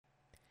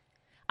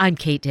I'm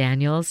Kate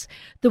Daniels.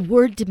 The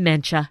word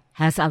dementia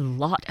has a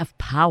lot of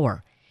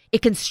power.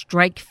 It can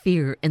strike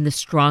fear in the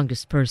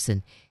strongest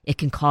person. It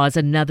can cause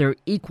another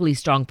equally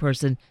strong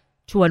person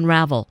to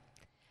unravel.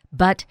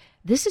 But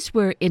this is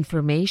where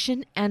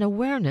information and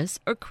awareness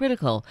are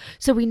critical,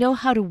 so we know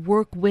how to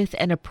work with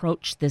and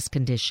approach this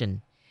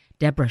condition.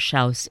 Deborah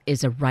Schaus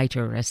is a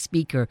writer, a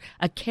speaker,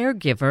 a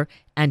caregiver,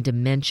 and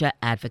dementia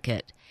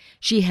advocate.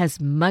 She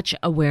has much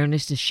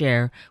awareness to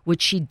share,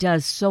 which she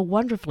does so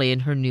wonderfully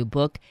in her new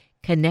book,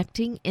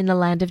 Connecting in the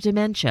Land of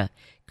Dementia,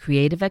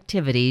 Creative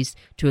Activities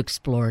to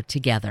Explore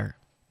Together.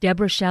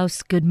 Deborah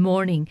Schaus, good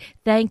morning.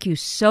 Thank you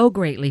so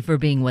greatly for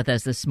being with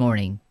us this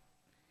morning.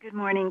 Good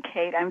morning,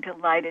 Kate. I'm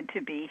delighted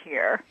to be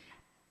here.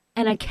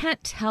 And I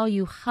can't tell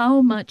you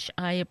how much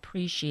I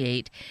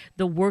appreciate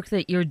the work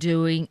that you're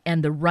doing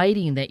and the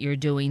writing that you're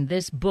doing.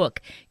 This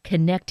book,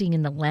 Connecting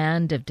in the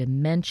Land of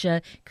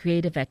Dementia,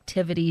 Creative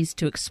Activities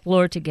to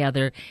Explore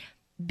Together,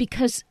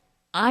 because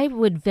I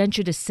would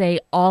venture to say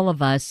all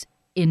of us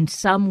in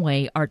some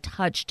way are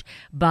touched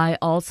by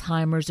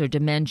Alzheimer's or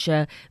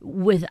dementia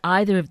with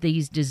either of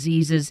these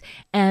diseases.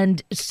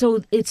 And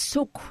so it's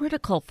so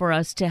critical for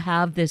us to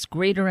have this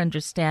greater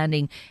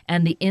understanding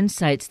and the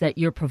insights that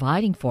you're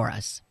providing for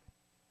us.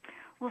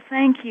 Well,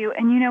 thank you.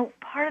 And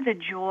part of the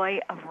joy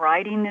of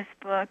writing this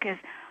book is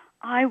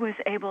I was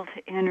able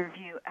to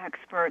interview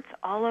experts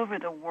all over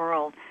the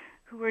world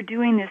who are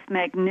doing this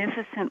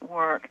magnificent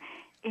work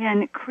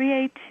in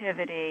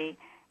creativity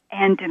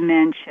and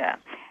dementia.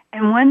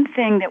 And one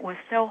thing that was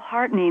so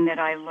heartening that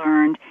I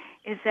learned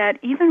is that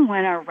even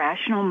when our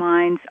rational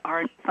minds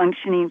aren't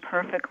functioning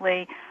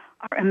perfectly,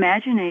 our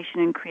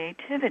imagination and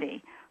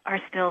creativity are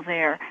still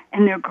there,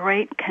 and they're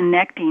great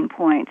connecting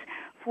points.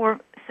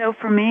 So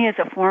for me, as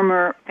a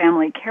former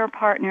family care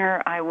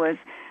partner, I was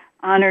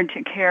honored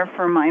to care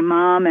for my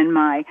mom and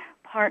my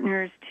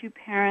partner's two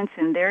parents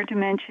in their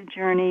dementia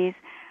journeys,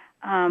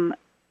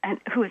 and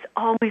who is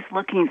always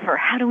looking for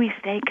how do we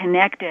stay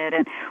connected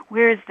and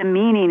where is the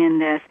meaning in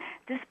this.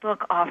 This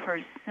book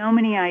offers so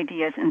many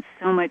ideas and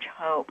so much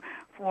hope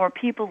for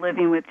people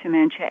living with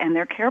dementia and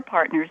their care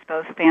partners,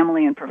 both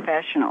family and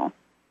professional.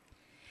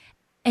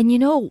 And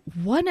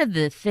one of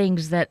the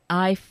things that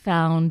I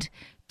found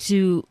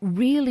to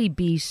really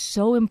be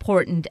so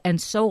important and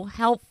so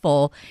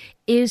helpful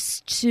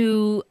is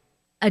to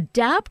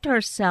adapt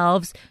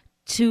ourselves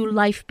to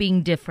life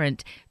being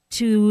different,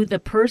 to the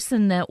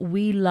person that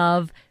we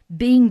love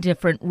being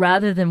different,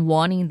 rather than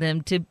wanting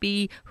them to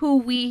be who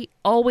we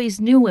always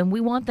knew, and we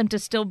want them to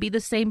still be the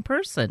same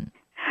person.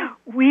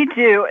 We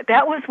do.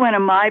 That was one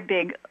of my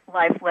big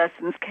life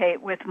lessons,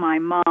 Kate, with my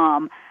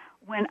mom,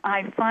 when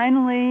I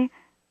finally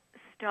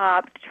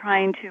stopped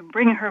trying to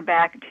bring her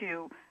back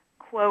to,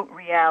 quote,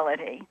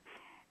 reality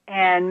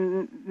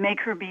and make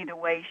her be the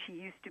way she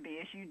used to be,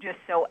 as you just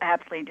so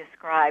aptly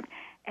described.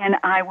 And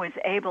I was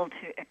able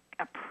to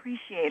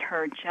appreciate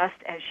her just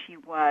as she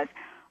was.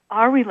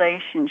 Our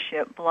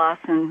relationship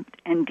blossomed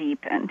and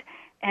deepened,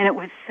 and it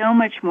was so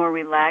much more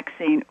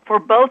relaxing for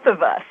both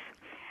of us.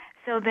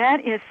 So that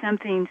is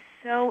something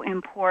so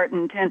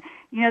important. And,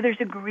 there's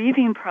a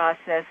grieving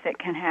process that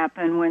can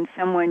happen when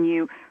someone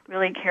you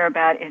really care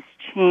about is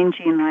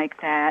changing like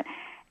that,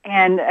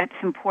 and it's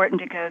important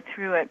to go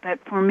through it. But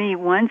for me,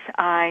 once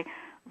I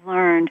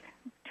learned,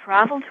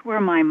 travel to where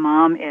my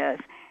mom is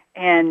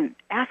and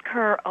ask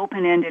her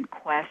open-ended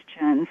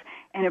questions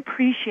and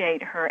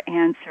appreciate her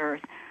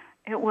answers,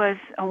 it was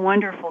a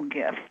wonderful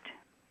gift.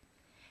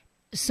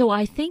 So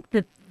I think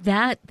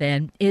that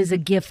then is a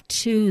gift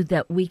too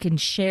that we can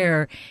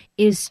share,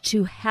 is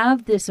to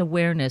have this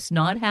awareness,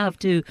 not have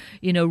to,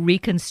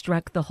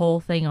 reconstruct the whole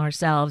thing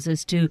ourselves,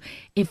 is to,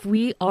 if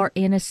we are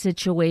in a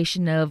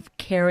situation of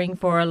caring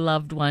for a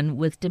loved one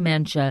with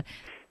dementia,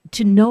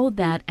 to know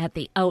that at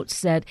the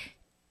outset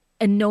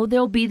and know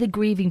there'll be the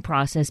grieving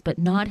process, but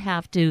not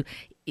have to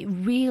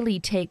really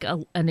take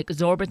an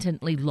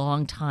exorbitantly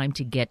long time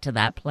to get to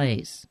that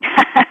place.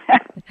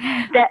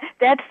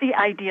 That's the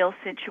ideal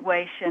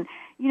situation.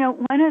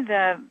 One of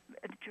the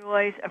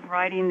joys of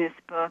writing this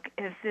book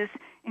is this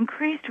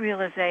increased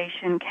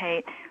realization,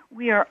 Kate,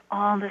 we are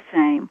all the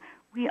same.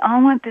 We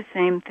all want the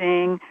same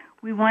thing.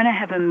 We want to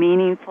have a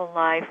meaningful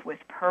life with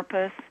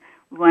purpose.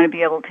 We want to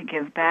be able to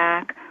give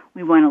back.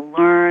 We want to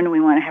learn.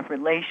 We want to have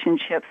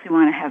relationships. We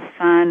want to have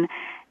fun.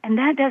 And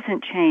that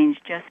doesn't change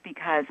just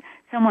because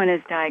someone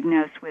is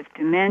diagnosed with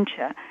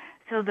dementia.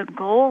 So the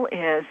goal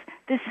is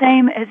the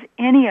same as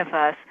any of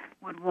us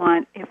would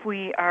want if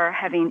we are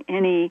having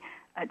any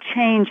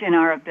change in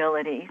our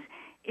abilities,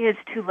 is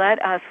to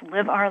let us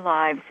live our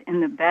lives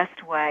in the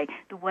best way,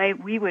 the way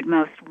we would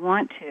most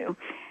want to.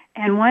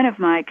 And one of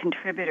my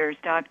contributors,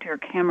 Dr.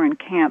 Cameron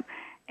Camp,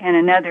 and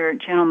another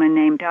gentleman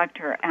named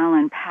Dr.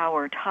 Alan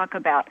Power talk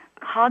about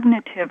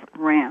cognitive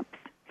ramps.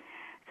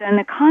 So, and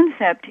the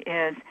concept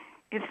is,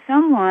 if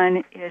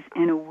someone is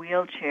in a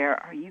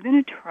wheelchair, are you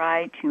going to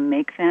try to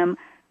make them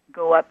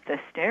go up the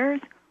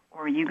stairs,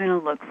 or are you going to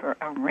look for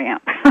a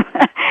ramp?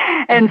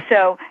 And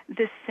so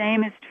the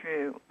same is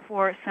true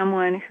for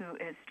someone who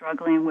is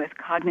struggling with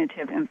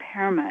cognitive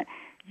impairment.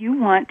 you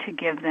want to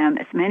give them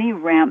as many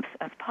ramps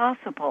as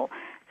possible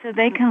so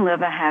they can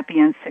live a happy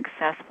and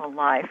successful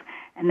life.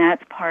 And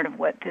that's part of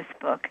what this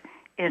book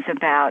is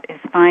about, is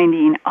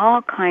finding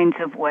all kinds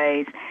of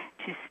ways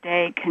to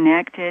stay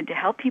connected, to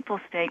help people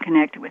stay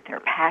connected with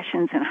their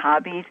passions and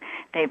hobbies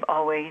they've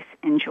always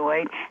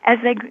enjoyed as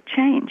they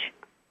change.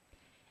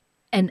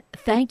 And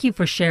thank you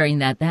for sharing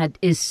that. That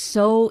is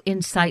so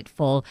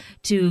insightful,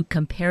 to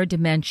compare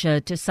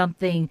dementia to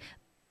something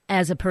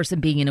as a person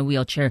being in a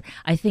wheelchair.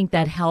 I think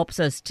that helps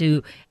us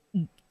to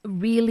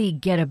really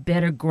get a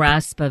better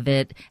grasp of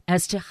it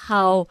as to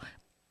how,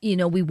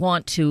 we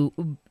want to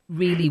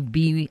really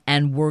be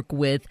and work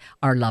with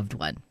our loved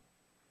one.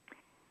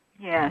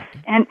 Yes.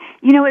 And,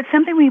 it's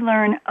something we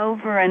learn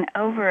over and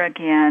over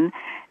again,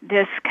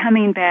 this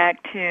coming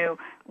back to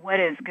what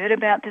is good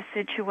about the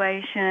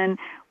situation,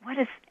 what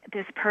does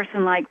this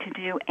person like to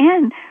do,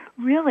 and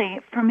really,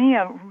 for me,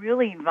 a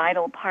really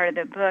vital part of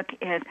the book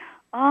is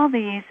all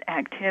these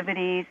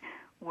activities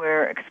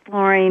we're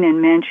exploring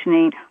and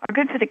mentioning are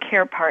good for the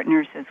care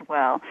partners as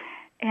well.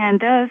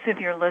 And those of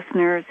your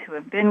listeners who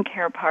have been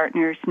care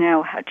partners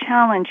know how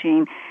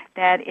challenging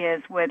that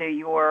is, whether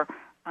you're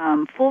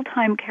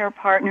full-time care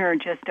partner or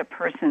just a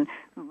person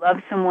who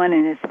loves someone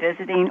and is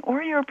visiting,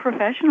 or you're a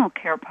professional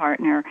care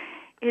partner.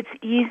 It's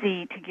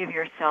easy to give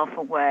yourself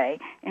away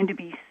and to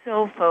be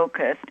so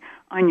focused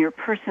on your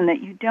person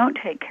that you don't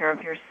take care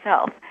of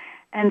yourself.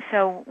 And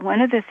so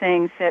one of the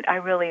things that I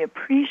really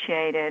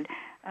appreciated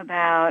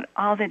about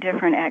all the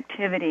different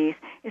activities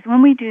is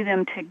when we do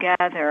them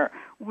together,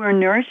 we're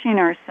nourishing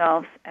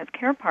ourselves as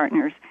care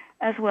partners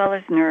as well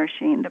as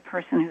nourishing the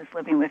person who's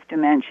living with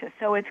dementia.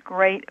 So it's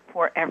great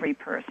for every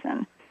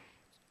person.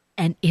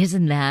 And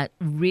isn't that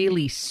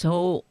really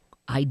so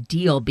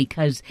ideal,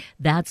 because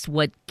that's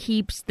what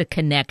keeps the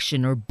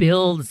connection or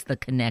builds the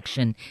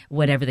connection,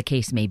 whatever the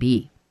case may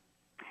be.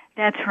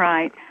 That's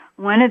right.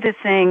 One of the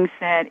things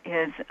that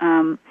is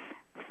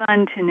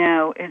fun to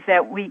know is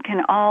that we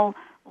can all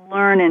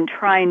learn and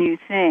try new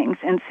things.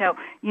 And so,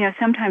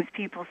 sometimes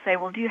people say,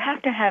 well, do you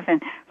have to have a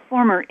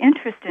former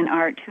interest in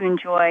art to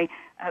enjoy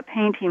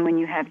painting when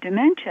you have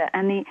dementia?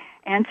 And the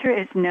answer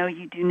is no,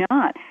 you do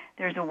not.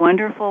 There's a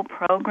wonderful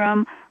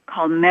program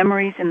called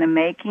Memories in the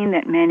Making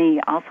that many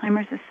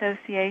Alzheimer's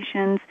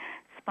associations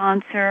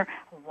sponsor,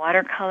 a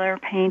watercolor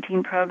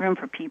painting program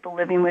for people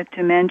living with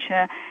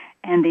dementia.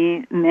 And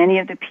many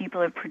of the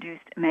people have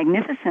produced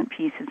magnificent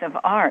pieces of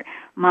art.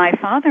 My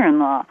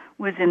father-in-law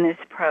was in this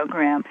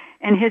program,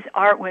 and his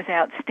art was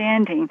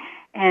outstanding.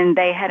 And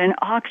they had an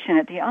auction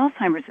at the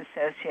Alzheimer's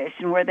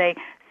Association where they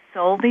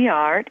sold the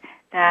art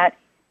that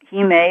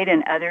he made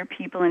and other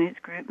people in his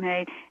group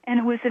made. And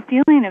it was a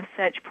feeling of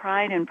such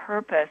pride and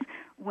purpose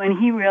when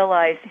he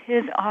realized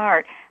his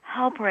art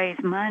helped raise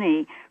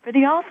money for the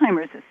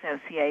Alzheimer's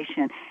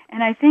Association.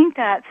 And I think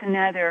that's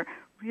another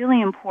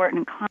really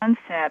important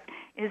concept,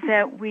 is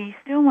that we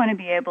still want to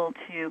be able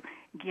to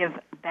give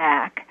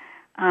back,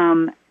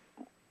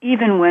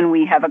 even when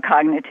we have a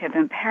cognitive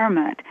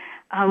impairment.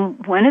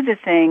 One of the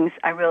things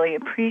I really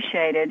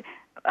appreciated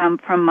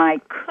from my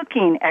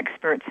cooking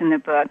experts in the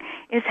book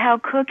is how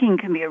cooking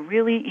can be a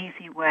really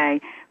easy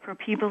way for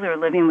people who are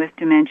living with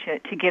dementia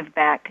to give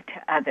back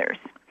to others.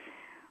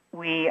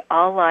 We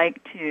all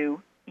like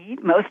to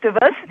eat, most of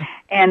us,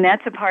 and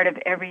that's a part of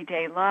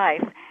everyday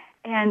life.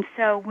 And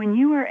so when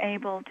you are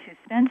able to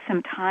spend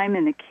some time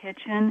in the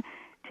kitchen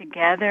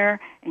together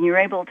and you're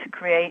able to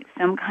create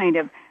some kind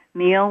of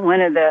meal,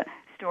 one of the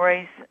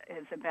stories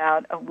is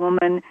about a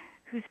woman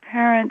whose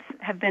parents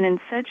have been in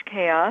such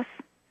chaos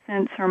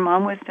since her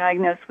mom was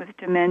diagnosed with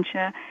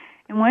dementia.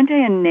 And one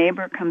day a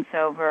neighbor comes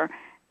over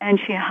and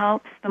she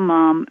helps the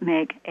mom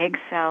make egg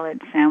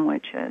salad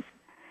sandwiches.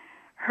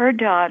 Her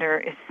daughter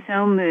is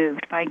so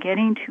moved by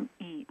getting to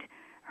eat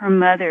her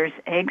mother's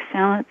egg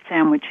salad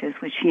sandwiches,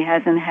 which she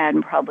hasn't had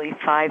in probably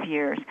 5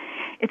 years.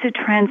 It's a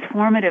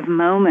transformative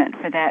moment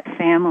for that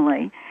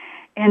family.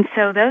 And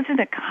so those are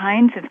the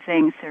kinds of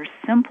things. They're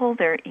simple,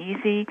 they're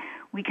easy,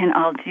 we can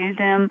all do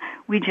them.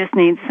 We just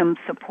need some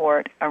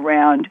support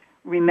around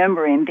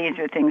remembering these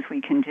are things we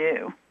can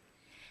do.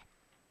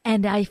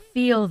 And I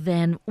feel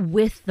then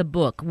with the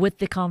book, with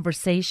the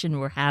conversation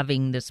we're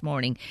having this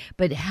morning,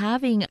 but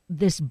having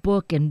this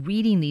book and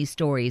reading these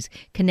stories,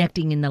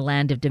 Connecting in the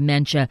Land of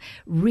Dementia,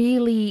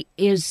 really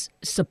is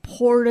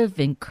supportive,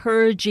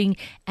 encouraging,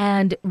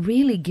 and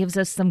really gives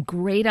us some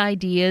great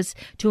ideas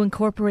to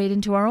incorporate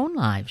into our own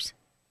lives.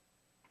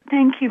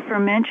 Thank you for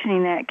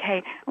mentioning that,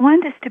 Kate. I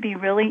want this to be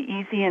really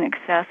easy and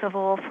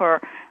accessible for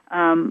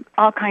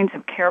all kinds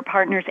of care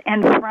partners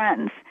and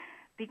friends,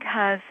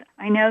 because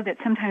I know that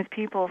sometimes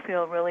people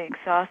feel really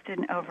exhausted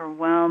and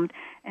overwhelmed,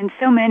 and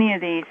so many of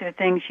these are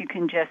things you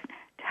can just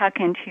tuck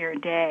into your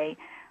day.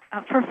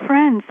 For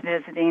friends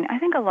visiting, I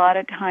think a lot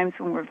of times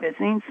when we're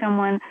visiting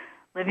someone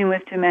living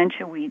with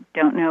dementia, we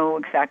don't know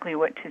exactly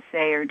what to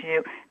say or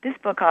do. This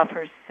book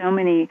offers so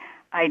many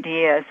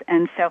ideas,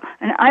 and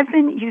I've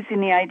been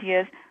using the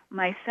ideas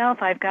myself.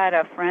 I've got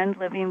a friend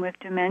living with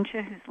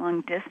dementia who's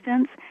long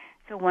distance,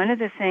 so one of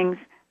the things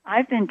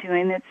I've been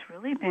doing that's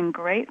really been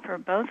great for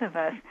both of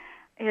us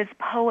is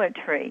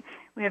poetry.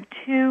 We have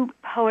two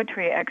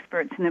poetry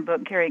experts in the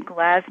book, Gary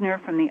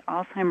Glasner from the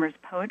Alzheimer's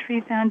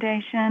Poetry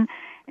Foundation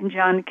and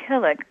John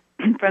Killick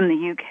from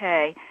the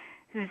UK,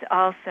 who's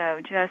also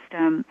just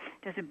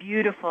does a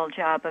beautiful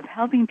job of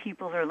helping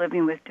people who are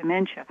living with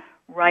dementia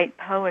write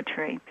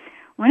poetry.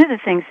 One of the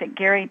things that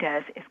Gary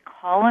does is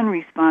call and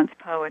response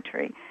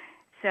poetry.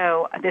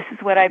 So this is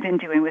what I've been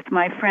doing with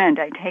my friend.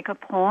 I take a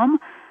poem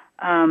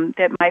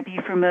that might be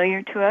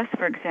familiar to us,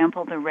 for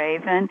example, The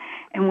Raven,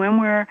 and when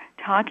we're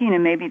talking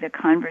and maybe the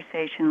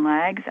conversation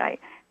lags, I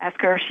ask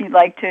her if she'd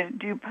like to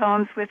do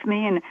poems with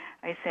me, and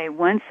I say,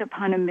 once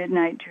upon a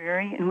midnight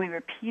dreary, and we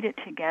repeat it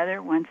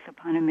together, once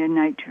upon a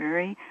midnight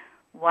dreary,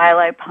 while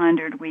I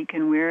pondered weak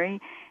and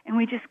weary, and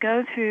we just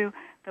go through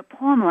the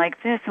poem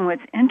like this. And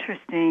what's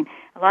interesting,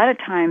 a lot of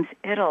times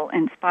it'll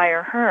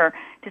inspire her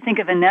to think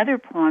of another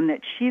poem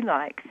that she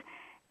likes.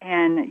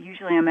 And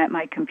usually I'm at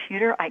my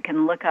computer. I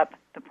can look up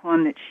the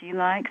poem that she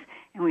likes,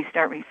 and we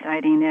start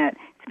reciting it.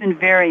 It's been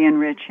very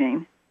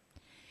enriching.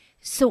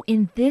 So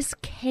in this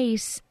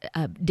case,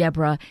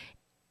 Deborah,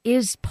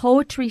 is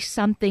poetry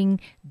something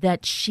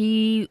that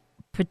she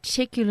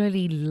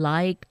particularly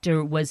liked,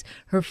 or was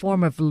her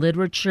form of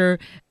literature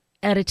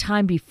at a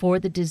time before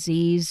the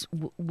disease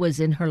was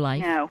in her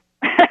life? No.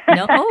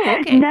 No? Oh,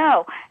 okay.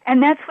 No.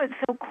 And that's what's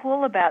so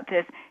cool about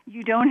this.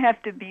 You don't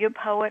have to be a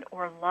poet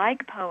or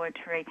like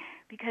poetry,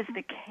 because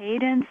the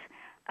cadence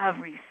of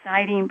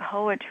reciting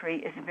poetry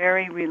is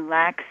very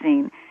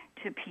relaxing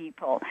to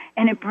people,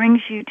 and it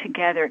brings you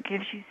together. It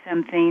gives you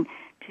something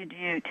to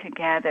do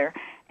together.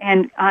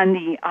 And on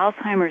the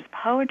Alzheimer's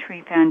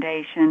Poetry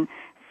Foundation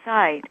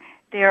site,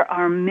 there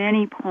are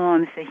many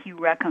poems that he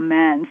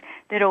recommends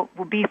that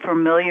will be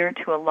familiar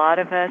to a lot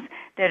of us,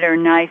 that are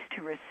nice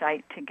to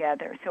recite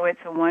together. So it's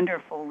a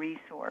wonderful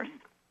resource.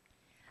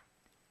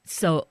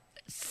 So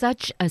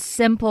such a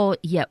simple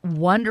yet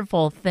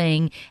wonderful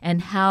thing,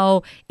 and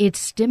how it's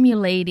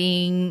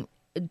stimulating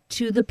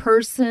to the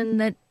person,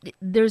 that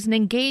there's an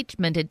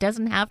engagement. It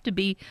doesn't have to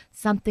be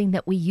something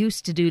that we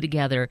used to do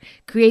together,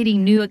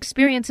 creating new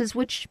experiences,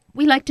 which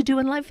we like to do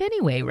in life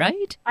anyway,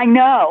 right? I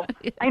know.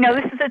 This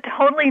is a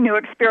totally new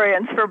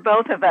experience for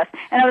both of us.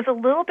 And I was a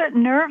little bit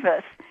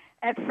nervous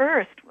at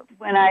first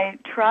when I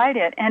tried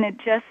it, and it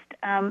just,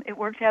 it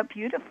worked out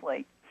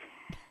beautifully.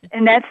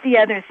 And that's the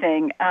other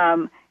thing,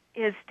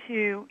 is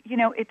to,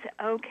 it's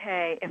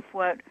okay if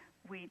what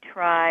we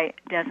try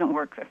doesn't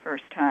work the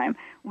first time.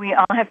 We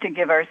all have to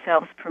give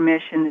ourselves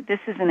permission that this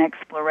is an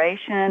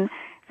exploration.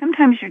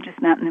 Sometimes you're just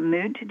not in the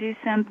mood to do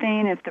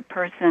something. If the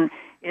person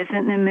isn't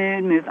in the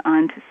mood, move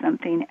on to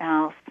something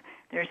else.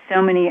 There's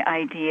so many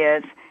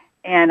ideas,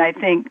 and I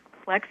think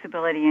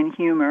flexibility and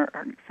humor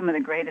are some of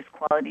the greatest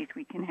qualities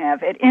we can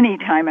have at any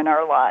time in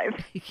our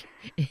lives.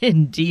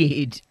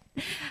 Indeed.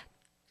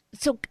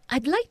 So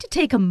I'd like to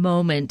take a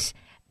moment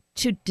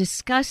to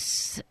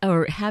discuss,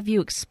 or have you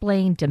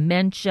explain,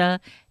 dementia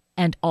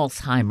and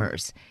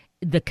Alzheimer's.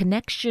 The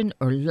connection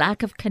or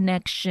lack of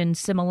connection,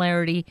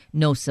 similarity,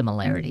 no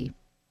similarity.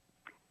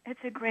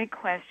 It's a great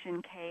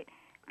question, Kate.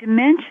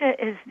 Dementia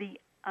is the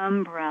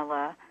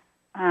umbrella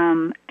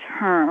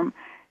term.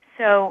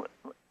 So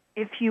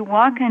if you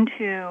walk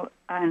into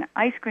an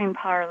ice cream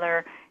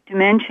parlor,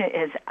 dementia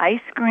is ice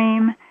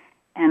cream,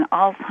 and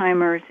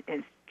Alzheimer's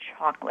is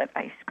chocolate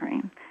ice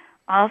cream.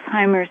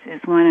 Alzheimer's is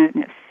one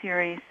in a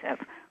series of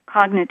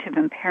cognitive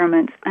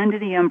impairments under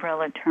the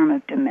umbrella term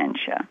of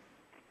dementia.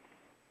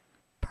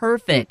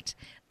 Perfect.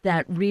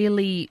 That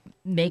really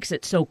makes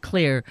it so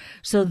clear.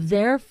 So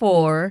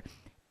therefore,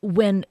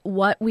 when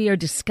what we are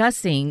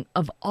discussing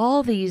of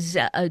all these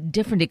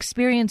different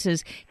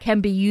experiences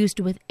can be used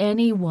with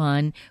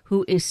anyone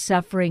who is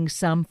suffering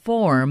some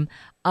form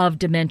of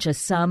dementia,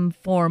 some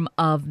form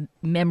of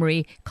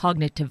memory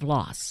cognitive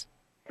loss.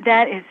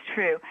 That is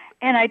true.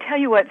 And I tell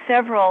you what,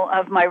 several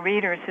of my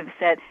readers have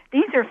said,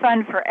 these are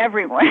fun for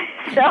everyone.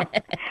 So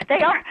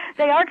they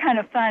are kind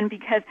of fun,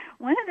 because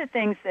one of the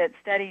things that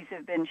studies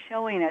have been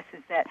showing us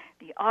is that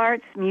the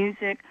arts,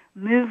 music,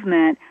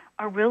 movement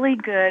are really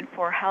good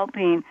for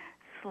helping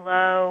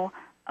slow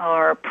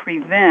or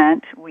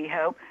prevent, we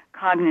hope,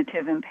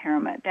 cognitive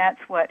impairment.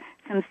 That's what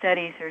some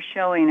studies are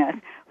showing us.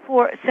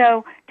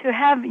 So to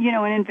have,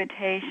 an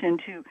invitation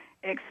to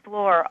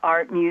explore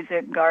art,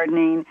 music,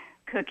 gardening,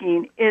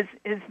 cooking is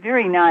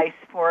very nice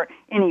for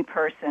any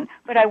person,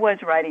 but I was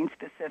writing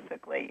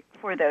specifically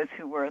for those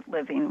who were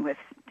living with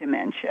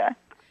dementia.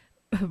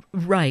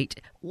 Right.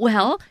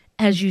 Well,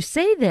 as you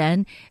say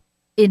then,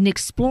 in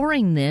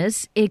exploring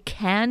this, it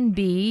can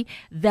be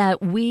that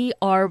we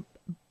are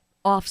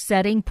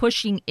offsetting,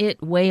 pushing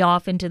it way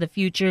off into the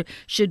future,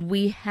 should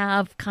we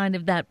have kind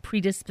of that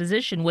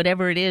predisposition,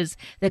 whatever it is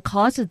that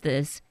causes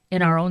this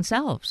in our own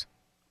selves.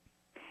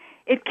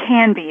 It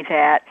can be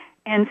that.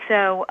 And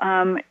so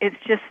it's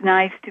just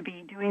nice to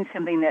be doing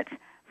something that's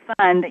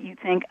fun, that you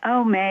think,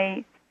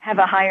 may have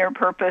a higher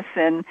purpose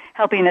in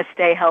helping us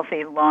stay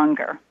healthy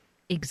longer.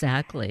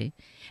 Exactly.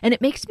 And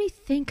it makes me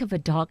think of a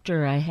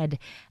doctor I had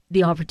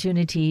the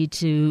opportunity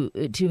to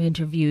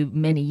interview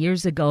many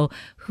years ago,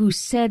 who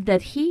said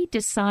that he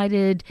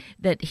decided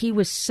that he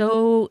was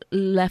so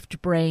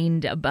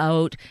left-brained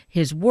about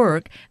his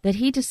work that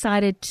he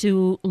decided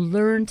to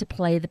learn to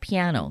play the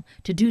piano,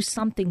 to do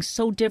something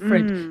so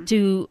different,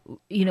 to,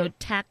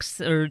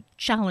 tax or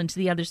challenge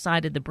the other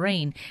side of the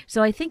brain.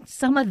 So I think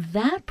some of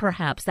that,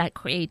 perhaps, that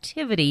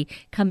creativity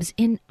comes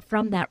in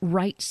from that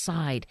right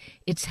side.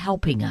 It's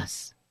helping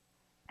us.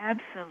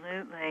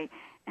 Absolutely.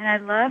 And I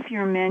love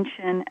your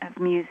mention of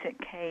music,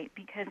 Kate,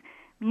 because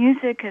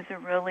music is a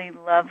really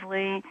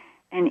lovely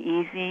and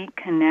easy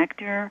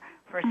connector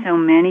for so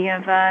many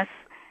of us.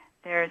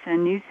 There's a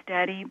new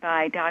study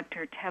by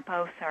Dr.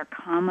 Teppo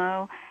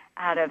Sarkamo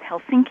out of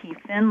Helsinki,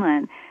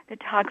 Finland, that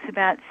talks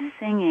about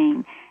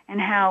singing and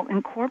how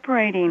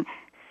incorporating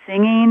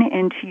singing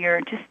into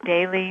your just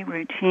daily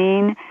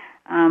routine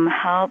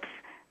helps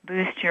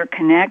boost your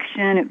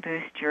connection, it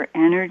boosts your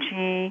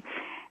energy.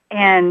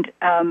 And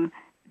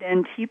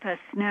then Teepa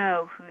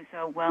Snow, who's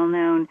a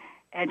well-known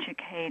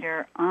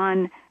educator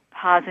on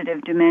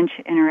positive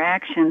dementia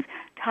interactions,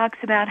 talks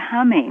about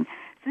humming.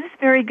 So this is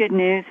very good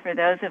news for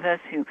those of us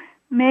who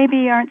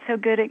maybe aren't so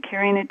good at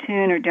carrying a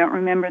tune or don't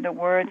remember the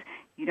words.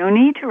 You don't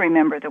need to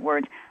remember the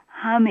words.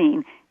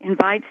 Humming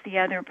invites the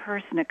other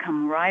person to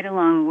come right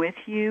along with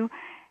you,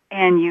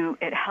 and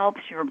it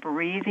helps your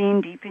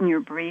breathing, deepen your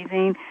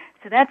breathing.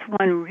 So that's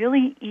one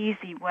really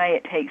easy way.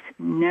 It takes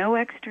no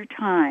extra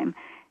time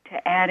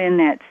to add in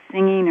that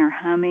singing or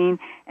humming,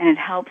 and it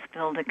helps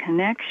build a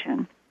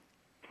connection.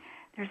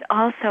 There's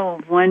also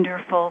a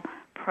wonderful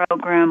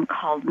program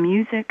called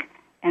Music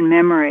and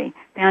Memory,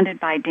 founded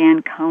by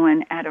Dan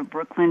Cohen out of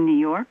Brooklyn, New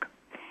York.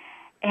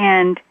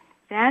 And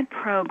that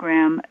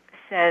program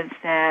says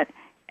that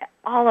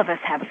all of us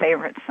have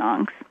favorite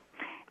songs.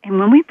 And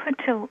when we put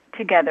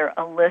together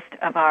a list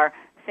of our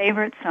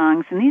favorite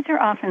songs, and these are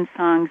often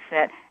songs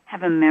that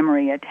have a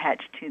memory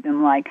attached to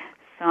them, like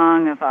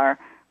song of our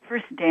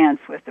first dance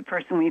with the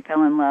person we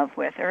fell in love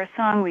with, or a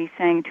song we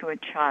sang to a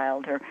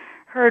child, or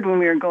heard when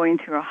we were going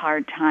through a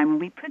hard time.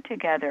 We put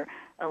together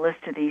a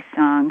list of these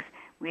songs.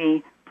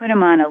 We put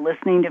them on a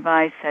listening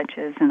device such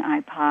as an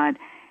iPod,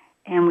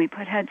 and we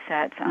put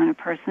headsets on a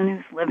person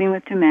who's living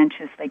with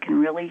dementia so they can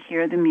really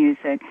hear the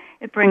music.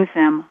 It brings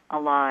them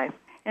alive.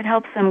 It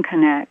helps them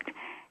connect.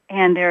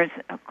 And there's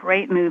a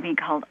great movie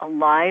called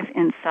Alive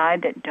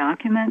Inside that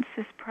documents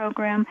this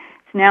program.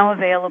 It's now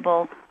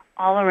available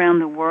all around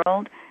the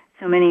world.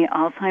 So many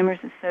Alzheimer's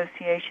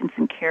associations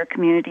and care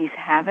communities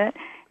have it,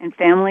 and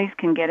families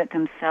can get it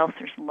themselves.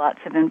 There's lots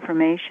of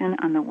information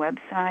on the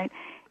website.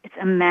 It's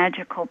a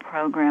magical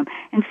program.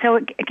 And so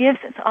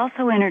it's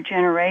also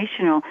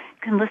intergenerational.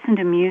 You can listen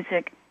to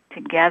music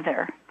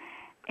together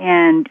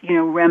and,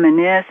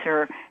 reminisce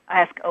or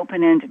ask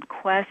open-ended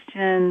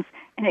questions,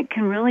 and it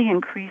can really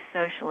increase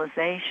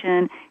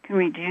socialization, can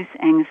reduce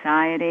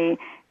anxiety,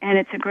 and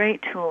it's a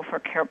great tool for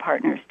care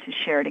partners to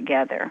share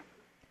together.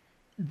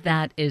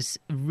 That is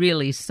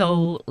really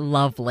so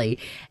lovely.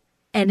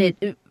 And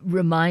it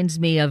reminds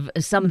me of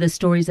some of the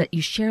stories that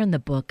you share in the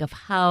book of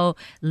how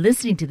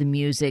listening to the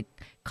music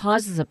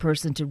causes a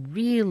person to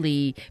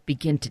really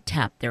begin to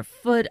tap their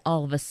foot.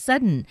 All of a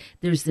sudden,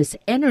 there's this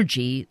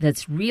energy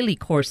that's really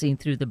coursing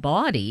through the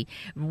body,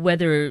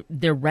 whether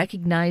they're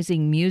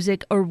recognizing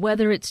music or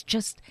whether it's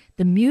just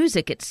the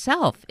music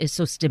itself is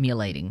so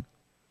stimulating.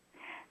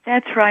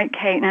 That's right,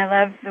 Kate, and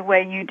I love the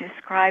way you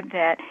describe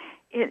that.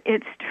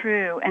 It's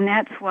true, and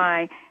that's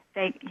why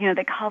they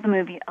call the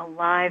movie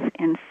Alive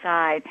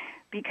Inside,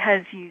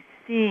 because you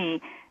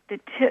see the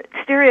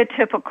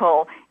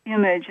stereotypical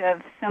image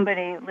of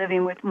somebody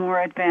living with more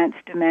advanced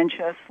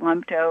dementia,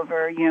 slumped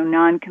over,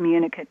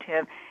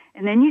 non-communicative,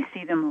 and then you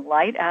see them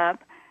light up,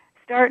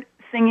 start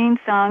singing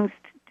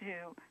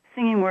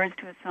words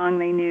to a song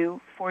they knew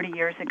 40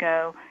 years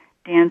ago,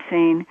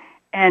 dancing,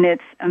 and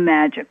it's a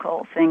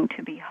magical thing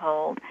to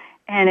behold.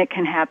 And it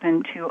can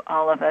happen to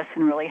all of us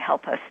and really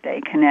help us stay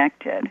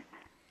connected.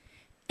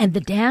 And the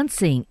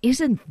dancing,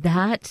 isn't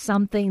that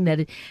something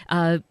that,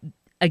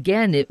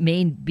 again, it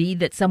may be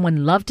that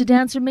someone loved to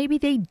dance or maybe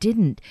they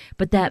didn't,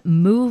 but that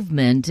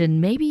movement,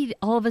 and maybe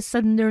all of a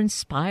sudden they're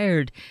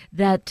inspired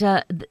that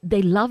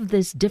they love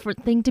this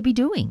different thing to be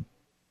doing.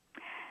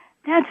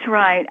 That's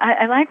right.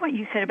 I like what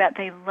you said about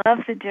they love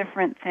the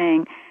different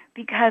thing,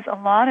 because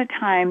a lot of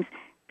times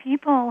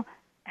people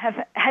have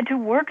had to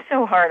work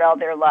so hard all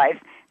their life.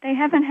 They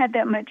haven't had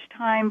that much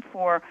time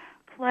for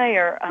play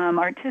or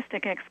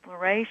artistic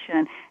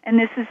exploration, and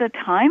this is a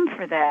time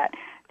for that.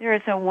 There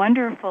is a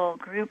wonderful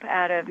group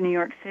out of New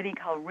York City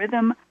called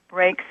Rhythm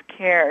Breaks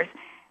Cares,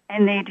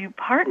 and they do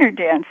partner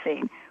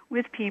dancing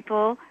with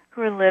people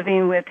who are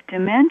living with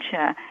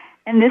dementia.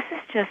 And this is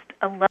just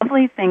a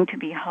lovely thing to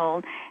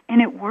behold, and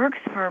it works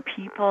for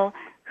people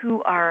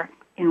who are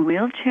in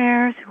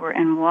wheelchairs, who are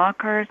in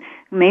walkers,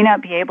 who may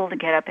not be able to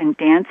get up and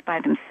dance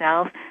by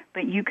themselves,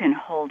 but you can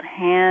hold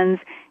hands,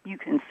 you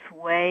can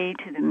sway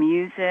to the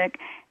music,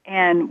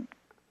 and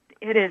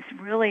it is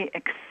really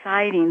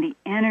exciting, the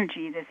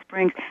energy this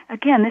brings.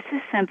 Again, this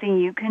is something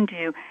you can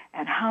do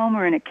at home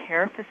or in a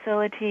care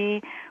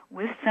facility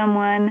with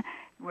someone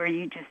where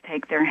you just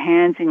take their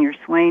hands and you're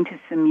swaying to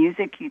some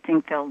music you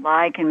think they'll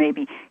like, and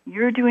maybe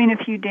you're doing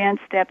a few dance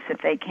steps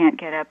if they can't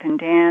get up and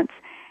dance,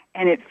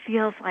 and it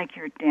feels like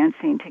you're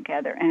dancing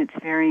together, and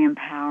it's very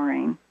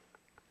empowering.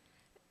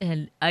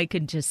 And I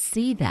can just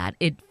see that.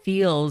 It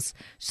feels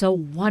so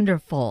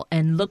wonderful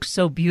and looks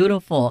so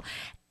beautiful.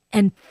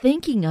 And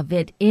thinking of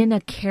it in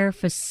a care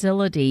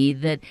facility,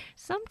 that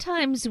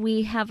sometimes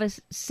we have a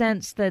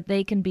sense that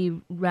they can be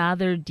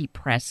rather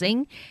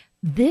depressing.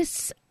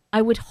 This,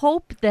 I would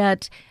hope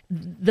that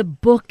the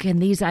book and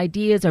these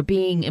ideas are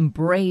being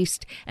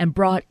embraced and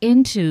brought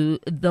into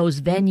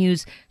those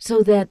venues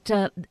so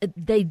that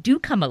they do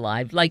come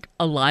alive, like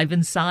alive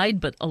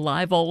inside, but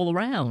alive all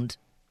around.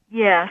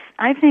 Yes,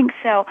 I think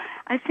so.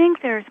 I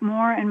think there's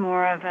more and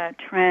more of a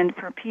trend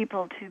for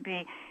people to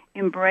be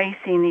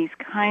embracing these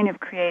kind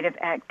of creative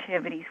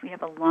activities. We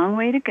have a long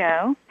way to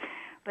go,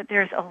 but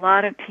there's a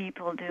lot of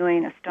people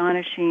doing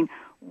astonishing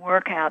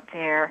work out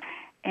there.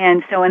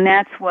 And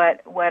that's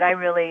what I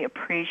really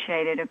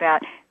appreciated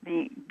about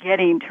the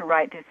getting to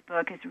write this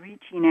book, is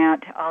reaching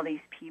out to all these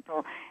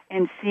people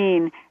and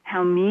seeing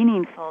how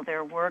meaningful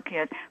their work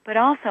is, but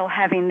also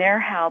having their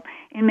help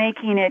in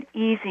making it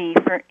easy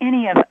for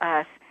any of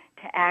us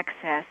to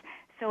access.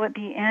 So at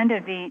the end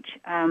of each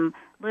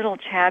little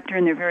chapter,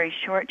 and they're very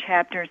short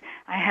chapters,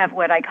 I have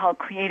what I call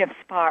creative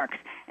sparks,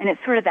 and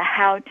it's sort of the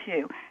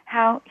how-to.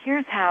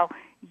 Here's how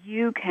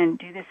you can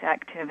do this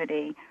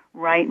activity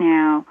right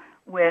now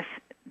with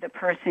the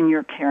person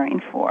you're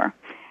caring for.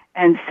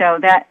 And so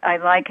that I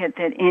like it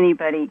that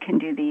anybody can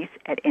do these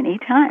at any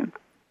time.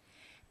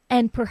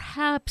 And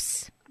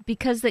perhaps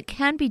because it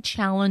can be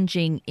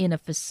challenging in a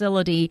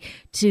facility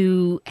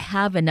to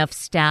have enough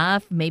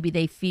staff, maybe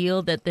they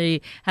feel that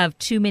they have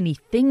too many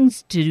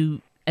things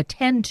to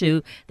attend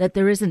to, that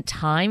there isn't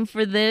time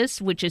for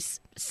this, which is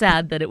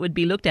sad that it would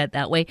be looked at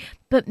that way.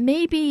 But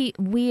maybe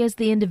we as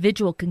the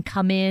individual can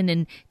come in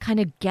and kind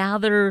of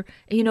gather,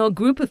 a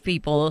group of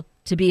people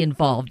to be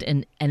involved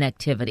in an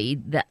activity.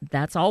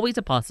 That's always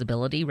a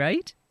possibility,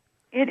 right?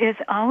 It is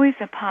always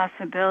a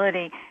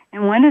possibility.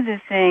 And one of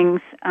the things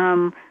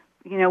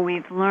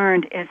we've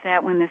learned is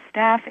that when the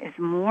staff is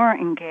more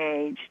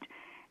engaged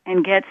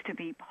and gets to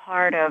be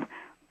part of,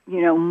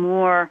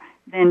 more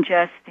than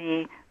just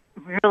the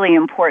really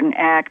important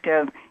act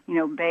of,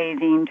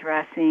 bathing,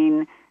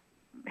 dressing,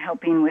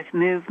 helping with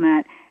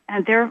movement,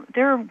 and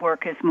their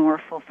work is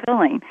more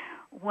fulfilling.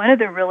 One of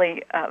the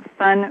really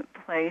fun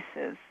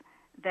places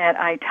that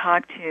I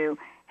talk to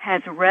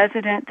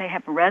they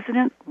have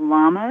resident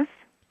llamas,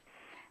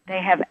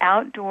 they have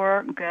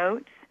outdoor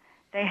goats,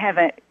 they have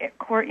a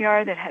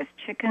courtyard that has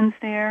chickens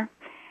there,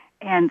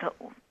 and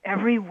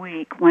every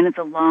week one of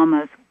the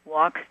llamas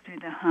walks through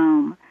the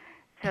home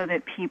so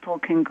that people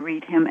can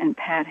greet him and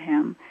pet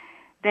him.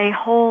 They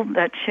hold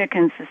the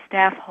chickens, the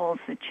staff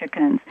holds the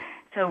chickens,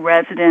 so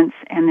residents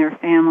and their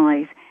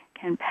families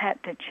can pet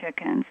the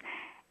chickens.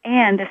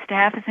 And the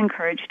staff is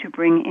encouraged to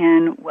bring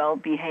in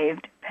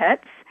well-behaved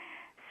pets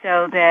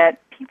so that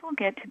people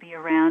get to be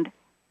around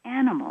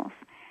animals.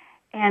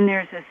 And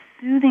there's a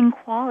soothing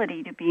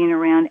quality to being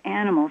around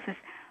animals. This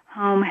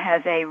home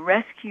has a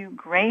rescue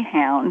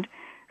greyhound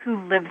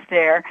who lives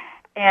there.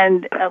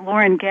 And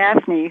Lauren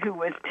Gaffney, who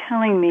was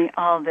telling me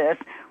all this,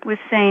 was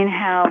saying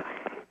how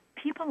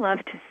people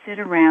love to sit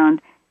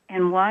around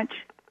and watch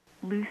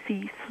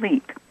Lucy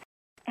sleep.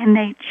 And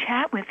they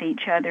chat with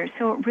each other.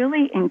 So it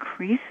really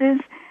increases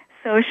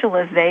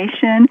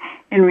socialization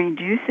and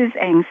reduces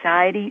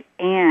anxiety,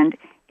 and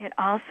it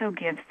also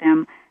gives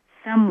them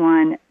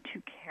someone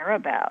to care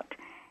about.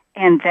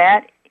 And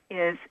that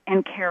is,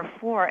 and care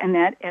for, and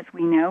that, as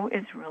we know,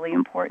 is really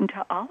important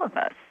to all of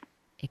us.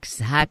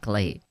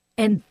 Exactly.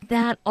 And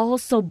that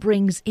also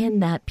brings in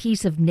that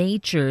piece of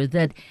nature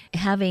that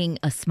having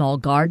a small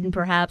garden,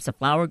 perhaps a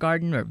flower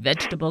garden or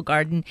vegetable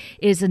garden,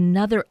 is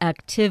another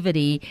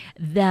activity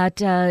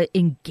that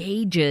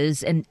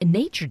engages, and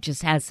nature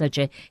just has such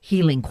a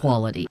healing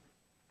quality.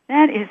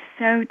 That is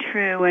so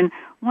true. And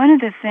one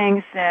of the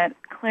things that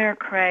Claire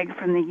Craig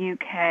from the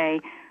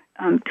UK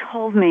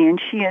told me, and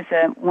she is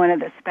one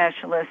of the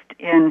specialists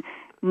in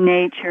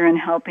nature and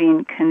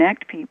helping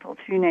connect people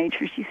through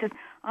nature, she says,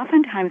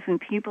 oftentimes when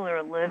people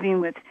are living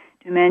with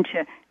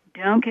dementia,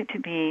 don't get to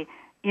be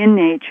in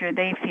nature,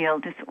 they feel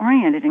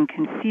disoriented and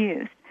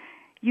confused.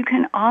 You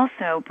can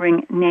also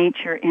bring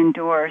nature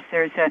indoors.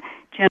 There's a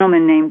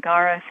gentleman named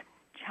Gareth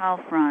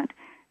Chalfront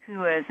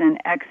who is an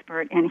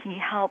expert, and he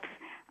helps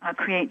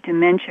create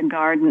dementia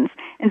gardens.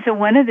 And so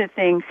one of the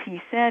things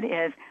he said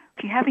is,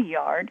 if you have a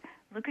yard,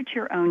 look at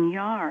your own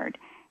yard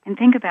and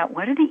think about,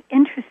 what are the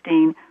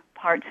interesting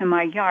parts of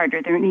my yard?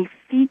 Are there any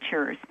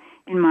features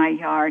in my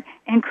yard?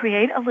 And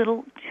create a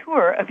little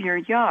tour of your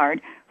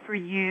yard for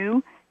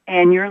you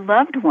and your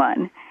loved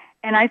one.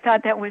 And I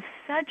thought that was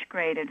such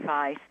great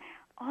advice.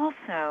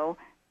 Also,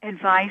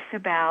 advice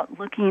about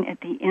looking at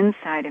the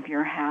inside of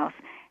your house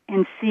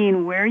and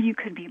seeing where you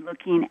could be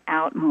looking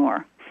out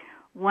more.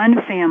 one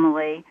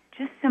family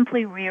just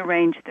simply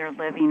rearranged their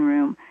living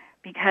room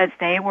because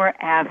they were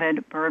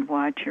avid bird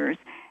watchers,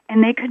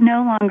 and they could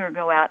no longer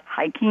go out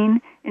hiking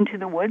into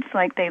the woods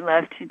like they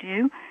loved to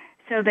do.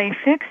 So they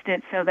fixed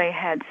it so they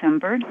had some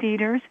bird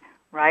feeders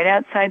right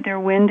outside their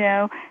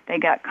window. They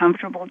got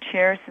comfortable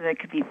chairs so they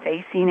could be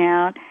facing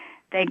out.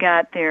 They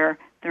got their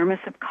thermos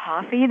of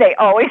coffee they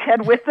always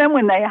had with them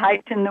when they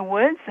hiked in the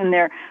woods, and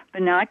their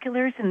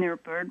binoculars and their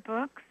bird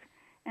books,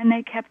 and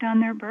they kept on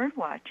their bird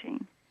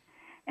watching.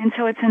 And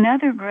so it's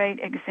another great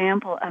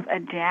example of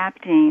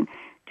adapting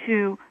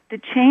to the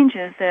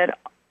changes that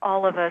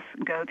all of us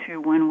go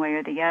through one way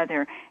or the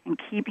other and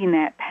keeping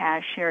that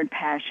shared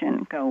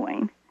passion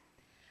going.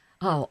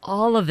 Oh,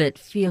 all of it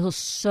feels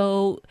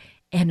so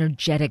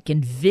energetic,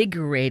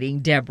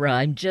 invigorating, Deborah.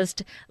 I'm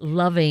just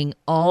loving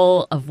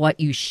all of what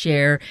you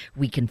share.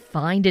 We can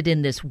find it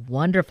in this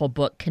wonderful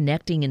book,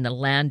 Connecting in the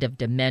Land of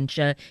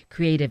Dementia,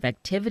 Creative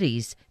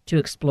Activities to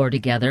Explore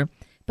Together.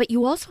 But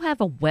you also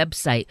have a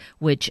website,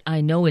 which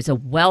I know is a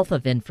wealth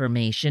of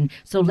information,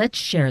 so let's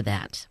share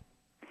that.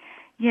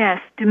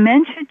 Yes,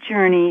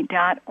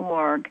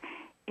 dementiajourney.org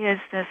is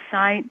the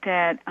site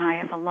that I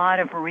have a lot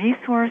of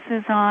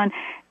resources on.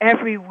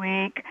 Every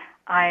week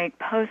I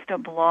post a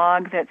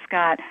blog that's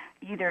got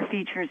either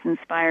features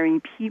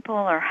inspiring people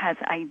or has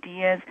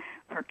ideas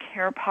for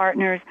care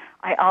partners.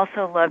 I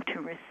also love to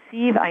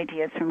receive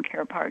ideas from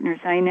care partners.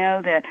 I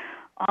know that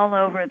all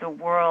over the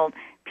world,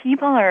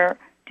 people are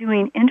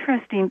doing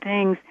interesting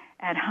things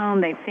at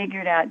home. They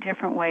figured out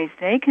different ways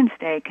they can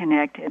stay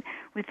connected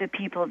with the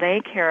people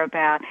they care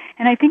about.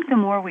 And I think the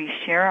more we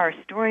share our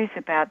stories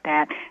about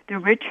that, the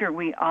richer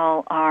we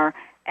all are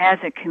as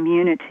a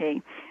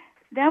community.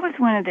 That was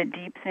one of the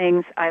deep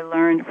things I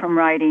learned from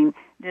writing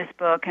this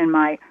book and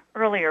my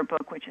earlier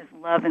book, which is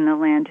Love in the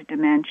Land of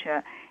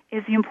Dementia,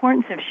 is the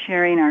importance of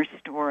sharing our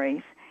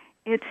stories.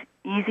 It's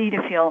easy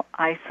to feel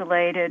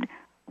isolated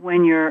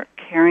when you're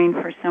caring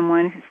for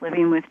someone who's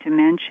living with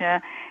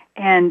dementia,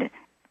 and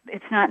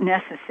it's not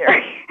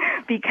necessary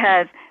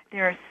because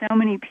there are so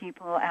many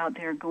people out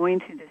there going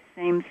through the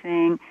same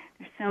thing.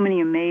 There's so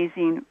many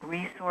amazing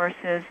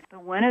resources.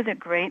 But one of the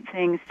great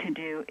things to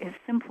do is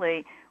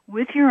simply,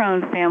 with your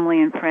own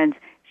family and friends,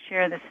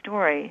 share the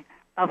story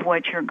of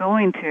what you're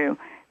going through.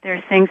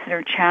 There's things that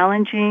are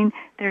challenging.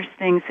 There's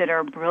things that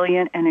are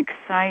brilliant and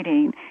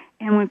exciting.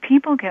 And when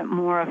people get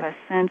more of a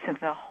sense of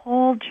the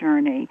whole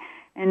journey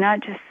and not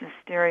just the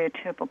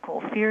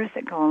stereotypical fears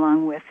that go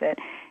along with it,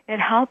 it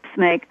helps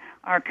make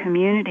our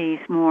communities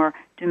more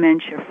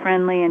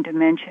dementia-friendly and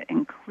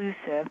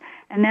dementia-inclusive,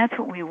 and that's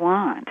what we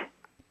want.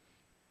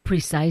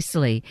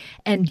 Precisely.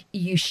 And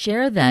you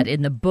share that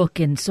in the book,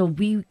 and so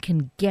we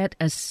can get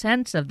a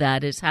sense of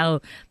that is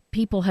how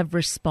people have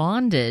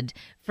responded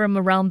from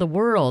around the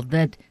world,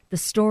 that the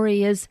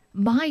story is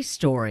my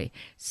story.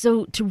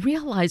 So to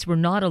realize we're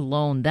not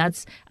alone,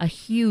 that's a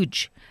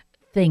huge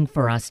thing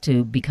for us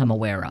to become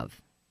aware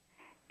of.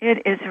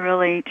 It is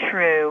really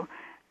true.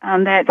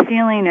 That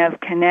feeling of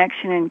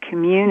connection and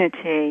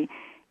community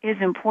is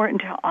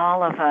important to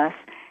all of us.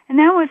 And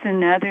that was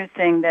another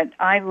thing that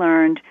I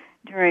learned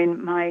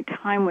during my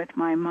time with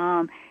my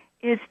mom,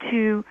 is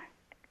to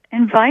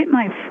invite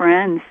my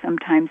friends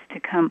sometimes to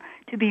come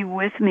to be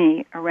with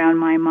me around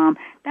my mom.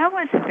 That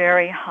was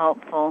very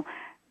helpful,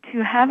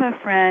 to have a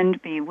friend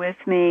be with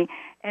me,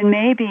 and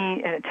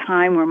maybe at a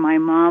time where my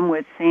mom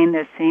was saying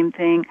the same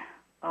thing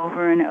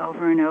over and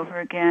over and over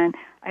again.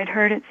 I'd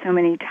heard it so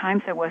many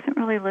times I wasn't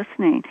really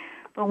listening.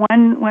 But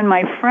when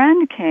my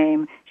friend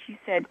came, she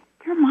said,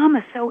 "Your mom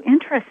is so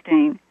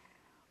interesting."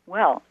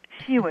 Well,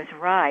 she was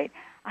right.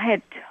 I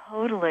had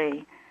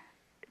totally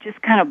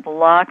just kind of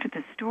blocked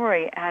the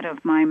story out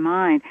of my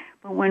mind.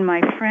 But when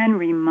my friend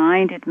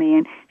reminded me,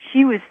 and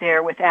she was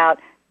there without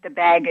the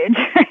baggage,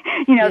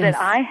 Yes. that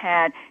I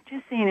had,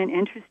 just seeing an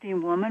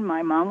interesting woman.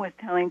 My mom was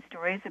telling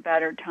stories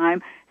about her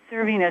time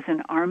serving as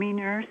an army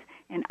nurse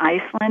in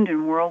Iceland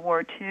in World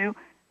War II.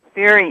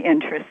 Very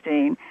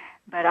interesting.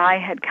 But I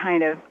had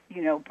kind of,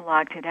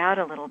 blocked it out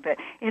a little bit.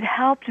 It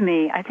helped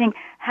me. I think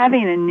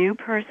having a new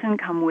person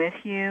come with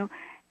you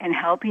and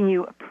helping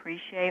you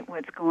appreciate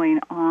what's going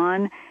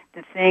on,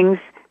 the things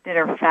that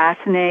are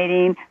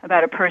fascinating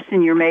about a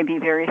person you're maybe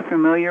very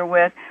familiar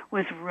with,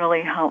 was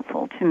really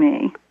helpful to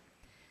me.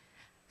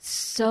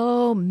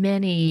 So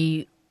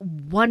many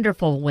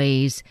wonderful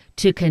ways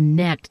to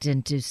connect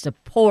and to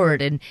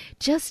support and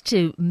just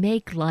to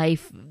make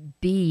life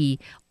be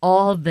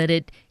all that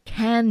it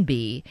can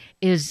be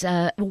is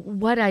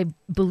what I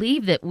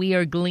believe that we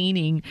are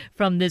gleaning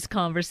from this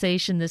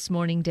conversation this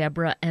morning,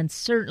 Deborah, and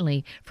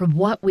certainly from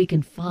what we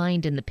can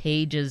find in the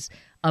pages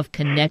of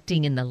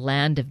Connecting in the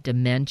Land of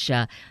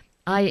Dementia.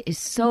 I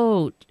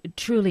so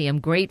truly am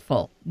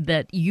grateful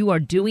that you are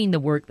doing the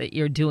work that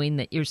you're doing,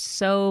 that you're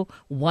so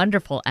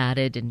wonderful at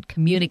it and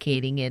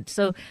communicating it.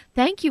 So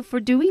thank you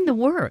for doing the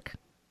work.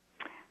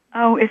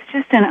 Oh, it's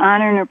just an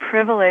honor and a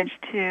privilege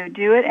to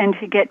do it and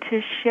to get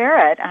to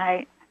share it.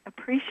 I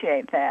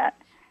appreciate that.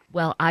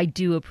 Well, I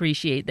do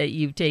appreciate that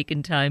you've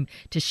taken time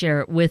to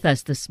share it with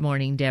us this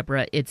morning,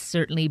 Deborah. It's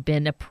certainly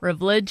been a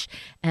privilege,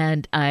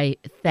 and I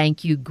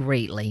thank you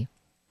greatly.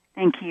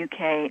 Thank you,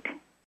 Kate.